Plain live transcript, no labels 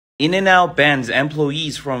In-N-Out bans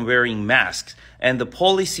employees from wearing masks, and the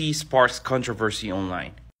policy sparks controversy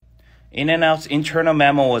online. In-N-Out's internal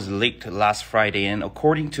memo was leaked last Friday, and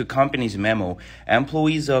according to company's memo,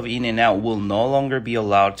 employees of In-N-Out will no longer be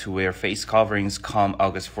allowed to wear face coverings come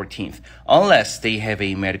August 14th, unless they have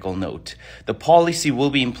a medical note. The policy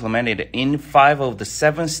will be implemented in 5 of the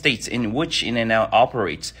 7 states in which In-N-Out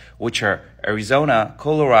operates, which are Arizona,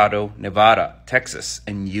 Colorado, Nevada, Texas,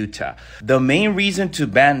 and Utah. The main reason to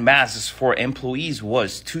ban masks for employees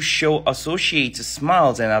was to show associates'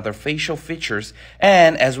 smiles and other facial features,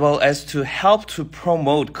 and as well as to help to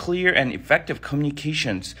promote clear and effective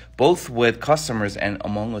communications both with customers and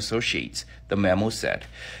among associates, the memo said.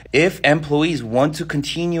 If employees want to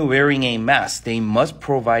continue wearing a mask, they must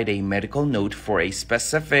provide a medical note for a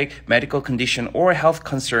specific medical condition or health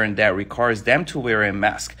concern that requires them to wear a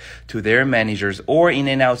mask to their managers or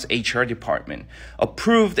In-N-Out's HR department.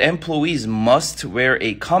 Approved employees must wear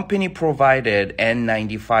a company-provided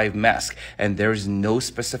N95 mask, and there is no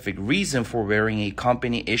specific reason for wearing a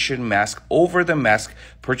company-issued mask over the mask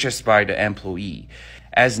purchased by the employee.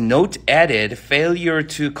 As note added, failure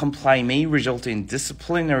to comply may result in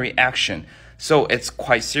disciplinary action. So it's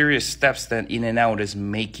quite serious steps that In-N-Out is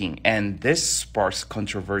making, and this sparks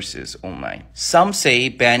controversies online. Some say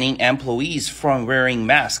banning employees from wearing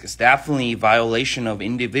masks is definitely a violation of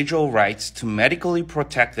individual rights to medically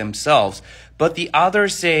protect themselves, but the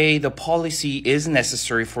others say the policy is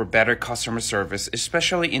necessary for better customer service,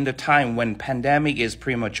 especially in the time when pandemic is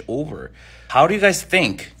pretty much over. How do you guys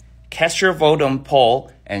think? Cast your vote on poll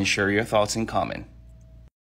and share your thoughts in comment.